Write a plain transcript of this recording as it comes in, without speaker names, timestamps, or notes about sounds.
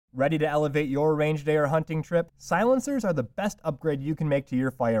Ready to elevate your range day or hunting trip? Silencers are the best upgrade you can make to your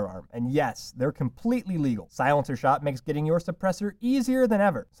firearm. And yes, they're completely legal. Silencer Shop makes getting your suppressor easier than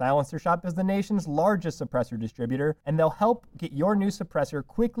ever. Silencer Shop is the nation's largest suppressor distributor, and they'll help get your new suppressor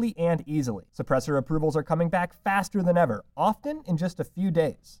quickly and easily. Suppressor approvals are coming back faster than ever, often in just a few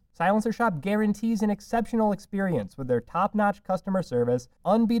days. Silencer Shop guarantees an exceptional experience with their top-notch customer service,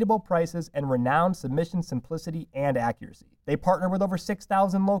 unbeatable prices, and renowned submission simplicity and accuracy. They partner with over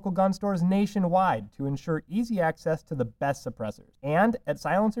 6,000 local gun stores nationwide to ensure easy access to the best suppressors. And at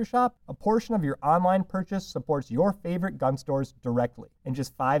Silencer Shop, a portion of your online purchase supports your favorite gun stores directly. In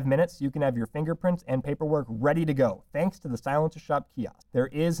just 5 minutes, you can have your fingerprints and paperwork ready to go, thanks to the Silencer Shop kiosk. There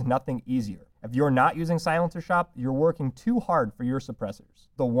is nothing easier. If you're not using Silencer Shop, you're working too hard for your suppressors.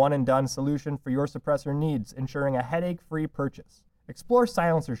 The one-and-done solution for your suppressor needs, ensuring a headache-free purchase. Explore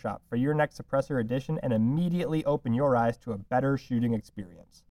Silencer Shop for your next suppressor edition and immediately open your eyes to a better shooting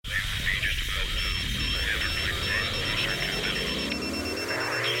experience.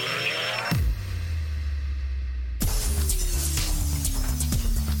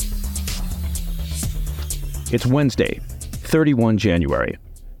 It's Wednesday, 31 January.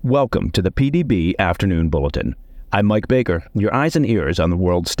 Welcome to the PDB Afternoon Bulletin. I'm Mike Baker, your eyes and ears on the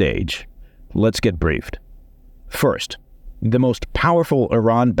world stage. Let's get briefed. First, the most powerful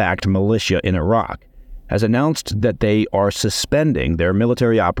Iran-backed militia in Iraq has announced that they are suspending their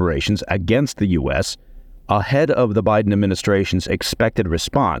military operations against the U.S. ahead of the Biden administration's expected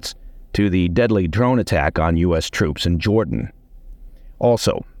response to the deadly drone attack on U.S. troops in Jordan.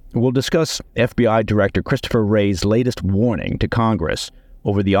 Also, we'll discuss FBI Director Christopher Wray's latest warning to Congress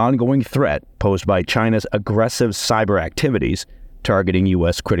over the ongoing threat posed by China's aggressive cyber activities targeting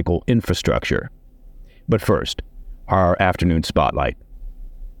U.S. critical infrastructure. But first, our afternoon spotlight.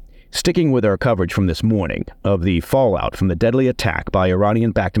 Sticking with our coverage from this morning of the fallout from the deadly attack by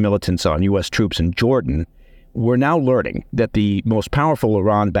Iranian-backed militants on U.S. troops in Jordan, we're now learning that the most powerful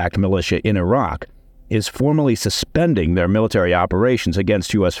Iran-backed militia in Iraq is formally suspending their military operations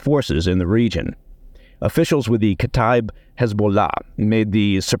against U.S. forces in the region. Officials with the Kataib Hezbollah made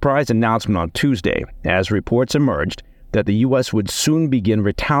the surprise announcement on Tuesday as reports emerged that the U.S. would soon begin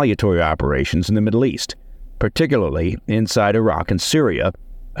retaliatory operations in the Middle East, particularly inside Iraq and Syria,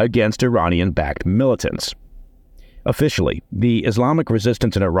 against Iranian-backed militants. Officially, the Islamic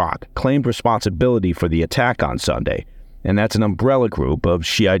resistance in Iraq claimed responsibility for the attack on Sunday, and that's an umbrella group of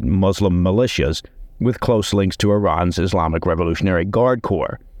Shiite Muslim militias with close links to Iran's Islamic Revolutionary Guard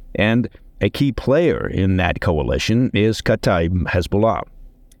Corps, and a key player in that coalition is Kataib Hezbollah.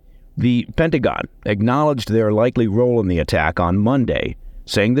 The Pentagon acknowledged their likely role in the attack on Monday,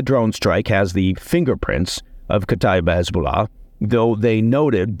 saying the drone strike has the fingerprints of Kataib Hezbollah, though they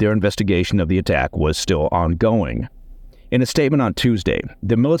noted their investigation of the attack was still ongoing. In a statement on Tuesday,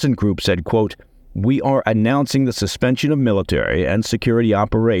 the militant group said, quote, "We are announcing the suspension of military and security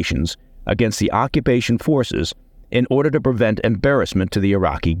operations against the occupation forces in order to prevent embarrassment to the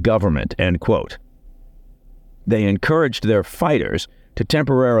Iraqi government," end quote. They encouraged their fighters to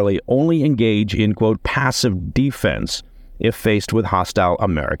temporarily only engage in, quote, passive defense if faced with hostile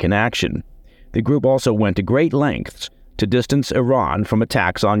American action. The group also went to great lengths to distance Iran from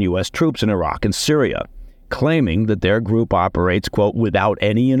attacks on U.S. troops in Iraq and Syria, claiming that their group operates, quote, without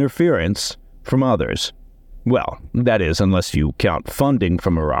any interference from others. Well, that is, unless you count funding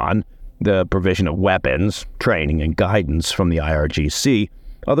from Iran, the provision of weapons, training, and guidance from the IRGC.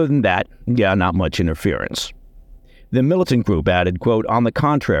 Other than that, not much interference. The militant group added, quote, "On the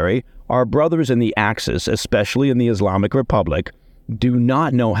contrary, our brothers in the Axis, especially in the Islamic Republic, do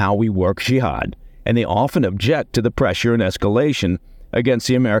not know how we work jihad, and they often object to the pressure and escalation against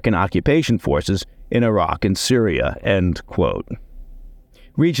the American occupation forces in Iraq and Syria," end quote.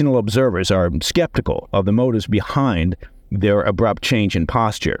 Regional observers are skeptical of the motives behind their abrupt change in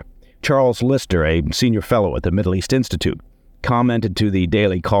posture. Charles Lister, a senior fellow at the Middle East Institute, commented to the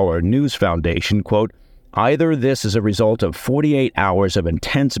Daily Caller News Foundation, quote, "Either this is a result of 48 hours of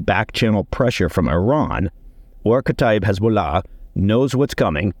intense back-channel pressure from Iran, or Kataib Hezbollah knows what's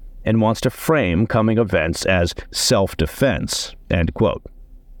coming and wants to frame coming events as self-defense," end quote.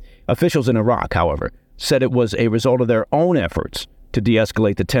 Officials in Iraq, however, said it was a result of their own efforts to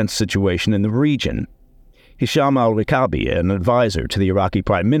de-escalate the tense situation in the region. Hisham al-Rikabi, an advisor to the Iraqi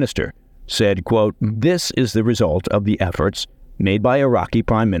Prime Minister, said, quote, "This is the result of the efforts made by Iraqi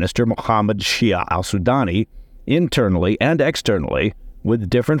Prime Minister Mohammed Shia al-Sudani internally and externally with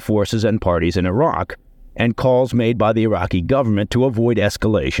different forces and parties in Iraq, and calls made by the Iraqi government to avoid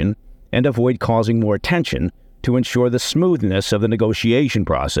escalation and avoid causing more tension to ensure the smoothness of the negotiation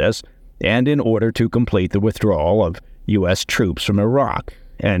process and in order to complete the withdrawal of U.S. troops from Iraq,"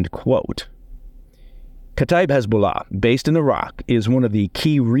 end quote. Kataib Hezbollah, based in Iraq, is one of the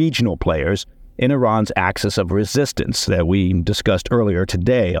key regional players in Iran's axis of resistance that we discussed earlier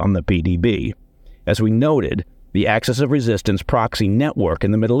today on the PDB. As we noted, the axis of resistance proxy network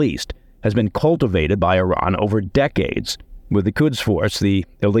in the Middle East has been cultivated by Iran over decades, with the Quds Force, the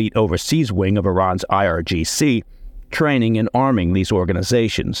elite overseas wing of Iran's IRGC, training and arming these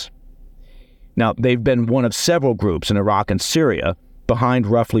organizations. Now, they've been one of several groups in Iraq and Syria behind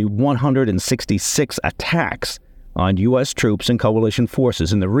roughly 166 attacks on U.S. troops and coalition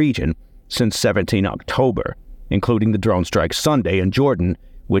forces in the region since 17 October, including the drone strike Sunday in Jordan,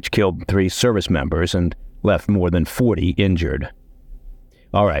 which killed 3 service members and left more than 40 injured.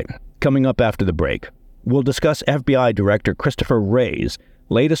 All right, coming up after the break, we'll discuss FBI Director Christopher Wray's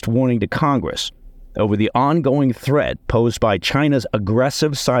latest warning to Congress over the ongoing threat posed by China's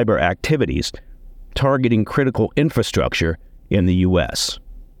aggressive cyber activities targeting critical infrastructure in the U.S.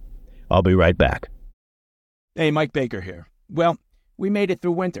 I'll be right back. Hey, Mike Baker here. Well, we made it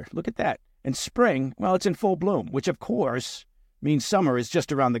through winter. Look at that. And spring, well, it's in full bloom, which of course means summer is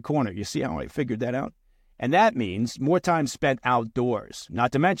just around the corner. You see how I figured that out? And that means more time spent outdoors.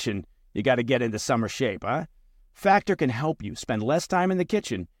 Not to mention, you got to get into summer shape, huh? Factor can help you spend less time in the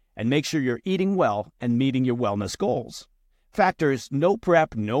kitchen and make sure you're eating well and meeting your wellness goals. Factor's no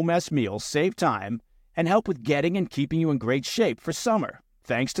prep, no mess meals save time and help with getting and keeping you in great shape for summer,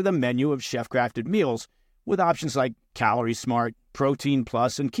 thanks to the menu of chef-crafted meals with options like Calorie Smart, Protein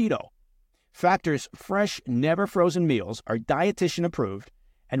Plus, and Keto. Factor's fresh, never-frozen meals are dietitian-approved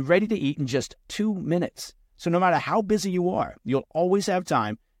and ready to eat in just 2 minutes. So no matter how busy you are, you'll always have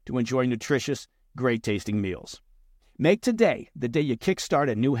time to enjoy nutritious, great-tasting meals. Make today the day you kickstart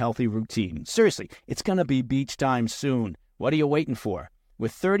a new healthy routine. Seriously, it's going to be beach time soon. What are you waiting for?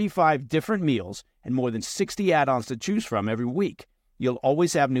 With 35 different meals and more than 60 add-ons to choose from every week, you'll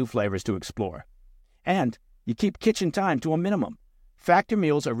always have new flavors to explore. And you keep kitchen time to a minimum. Factor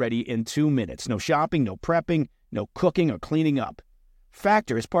meals are ready in 2 minutes. No shopping, no prepping, no cooking or cleaning up.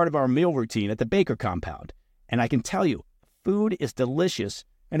 Factor is part of our meal routine at the Baker compound. And I can tell you, food is delicious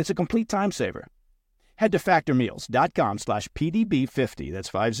and it's a complete time saver. Head to factormeals.com/PDB50, that's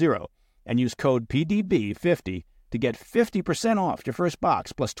 50, and use code PDB50 to get 50% off your first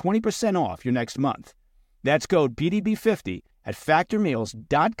box plus 20% off your next month. That's code PDB50 at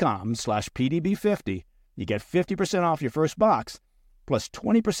factormeals.com/PDB50. You get 50% off your first box plus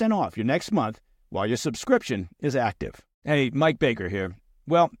 20% off your next month while your subscription is active. Hey, Mike Baker here.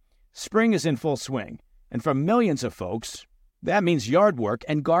 Well, spring is in full swing, and for millions of folks, that means yard work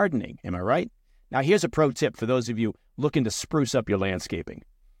and gardening, am I right? Now here's a pro tip for those of you looking to spruce up your landscaping.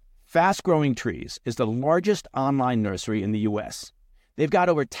 Fast Growing Trees is the largest online nursery in the U.S. They've got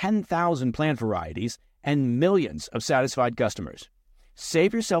over 10,000 plant varieties and millions of satisfied customers.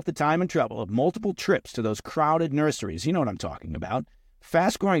 Save yourself the time and trouble of multiple trips to those crowded nurseries. You know what I'm talking about.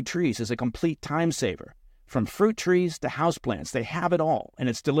 Fast Growing Trees is a complete time saver. From fruit trees to houseplants, they have it all, and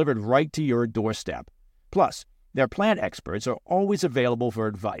it's delivered right to your doorstep. Plus, their plant experts are always available for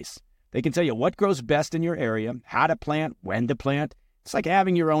advice. They can tell you what grows best in your area, how to plant, when to plant. It's like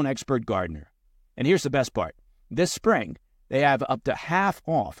having your own expert gardener. And here's the best part. This spring, they have up to half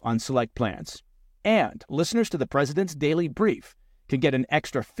off on select plants. And listeners to the President's Daily Brief can get an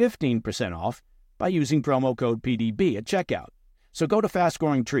extra 15% off by using promo code PDB at checkout. So go to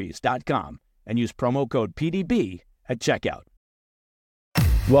fastgrowingtrees.com and use promo code PDB at checkout.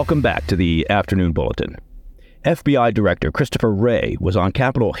 Welcome back to the Afternoon Bulletin. FBI Director Christopher Wray was on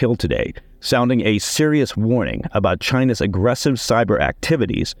Capitol Hill today, sounding a serious warning about China's aggressive cyber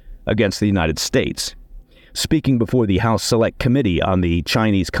activities against the United States. Speaking before the House Select Committee on the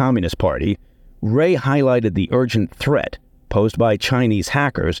Chinese Communist Party, Wray highlighted the urgent threat posed by Chinese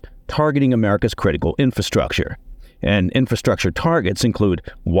hackers targeting America's critical infrastructure. And infrastructure targets include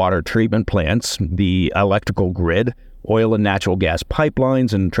water treatment plants, the electrical grid, oil and natural gas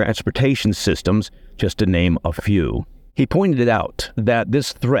pipelines, and transportation systems, just to name a few. He pointed out that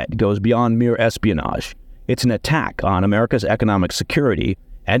this threat goes beyond mere espionage. It's an attack on America's economic security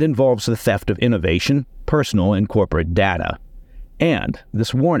and involves the theft of innovation, personal and corporate data. And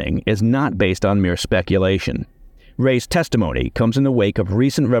this warning is not based on mere speculation. Wray's testimony comes in the wake of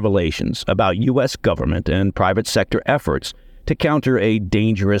recent revelations about U.S. government and private sector efforts to counter a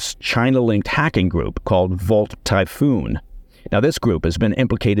dangerous China-linked hacking group called Volt Typhoon. Now, this group has been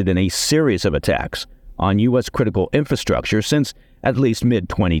implicated in a series of attacks on U.S. critical infrastructure since at least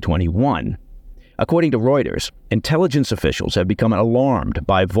mid-2021. According to Reuters, intelligence officials have become alarmed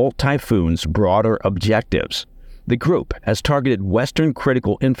by Volt Typhoon's broader objectives. The group has targeted Western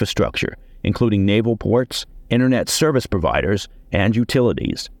critical infrastructure, including naval ports, internet service providers, and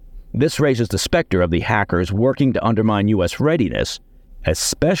utilities. This raises the specter of the hackers working to undermine U.S. readiness,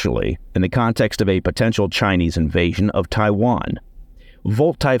 especially in the context of a potential Chinese invasion of Taiwan.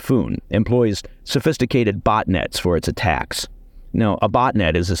 Volt Typhoon employs sophisticated botnets for its attacks. Now, a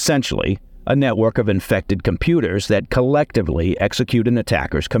botnet is essentially a network of infected computers that collectively execute an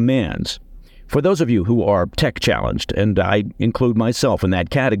attacker's commands. For those of you who are tech-challenged, and I include myself in that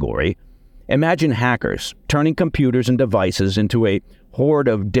category, imagine hackers turning computers and devices into a horde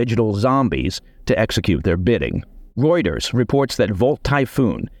of digital zombies to execute their bidding. Reuters reports that Volt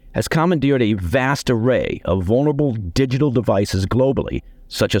Typhoon has commandeered a vast array of vulnerable digital devices globally,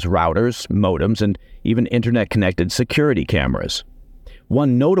 such as routers, modems, and even internet-connected security cameras.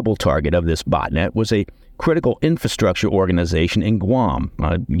 One notable target of this botnet was a critical infrastructure organization in Guam,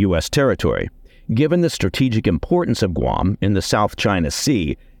 U.S. territory. Given the strategic importance of Guam in the South China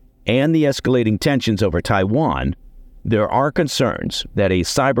Sea and the escalating tensions over Taiwan, there are concerns that a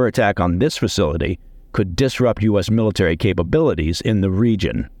cyber attack on this facility could disrupt U.S. military capabilities in the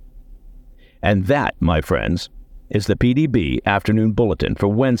region. And that, my friends, is the PDB Afternoon Bulletin for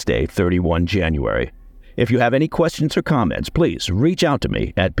Wednesday, 31 January. If you have any questions or comments, please reach out to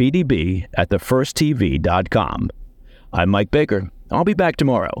me at pdb@thefirsttv.com. I'm Mike Baker. I'll be back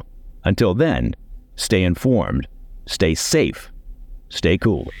tomorrow. Until then, stay informed, stay safe, stay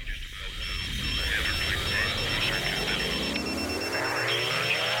cool.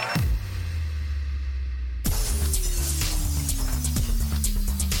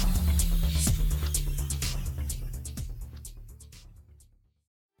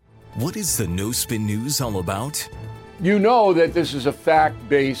 What is the No Spin News all about? You know that this is a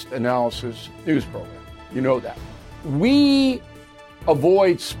fact-based analysis news program. You know that. We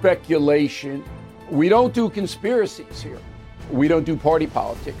avoid speculation. We don't do conspiracies here. We don't do party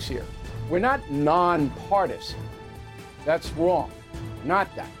politics here. We're not nonpartisan. That's wrong.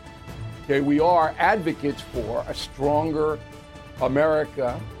 Not that. Okay, we are advocates for a stronger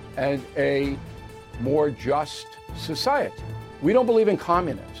America and a more just society. We don't believe in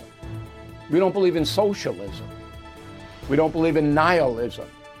communism. We don't believe in socialism. We don't believe in nihilism.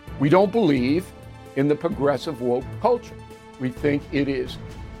 We don't believe in the progressive woke culture. We think it is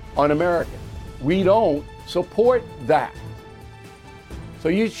un-American. We don't support that. So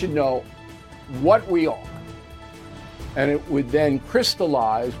you should know what we are, and it would then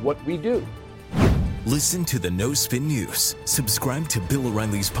crystallize what we do. Listen to the No Spin News. Subscribe to Bill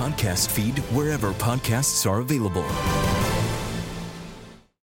O'Reilly's podcast feed wherever podcasts are available.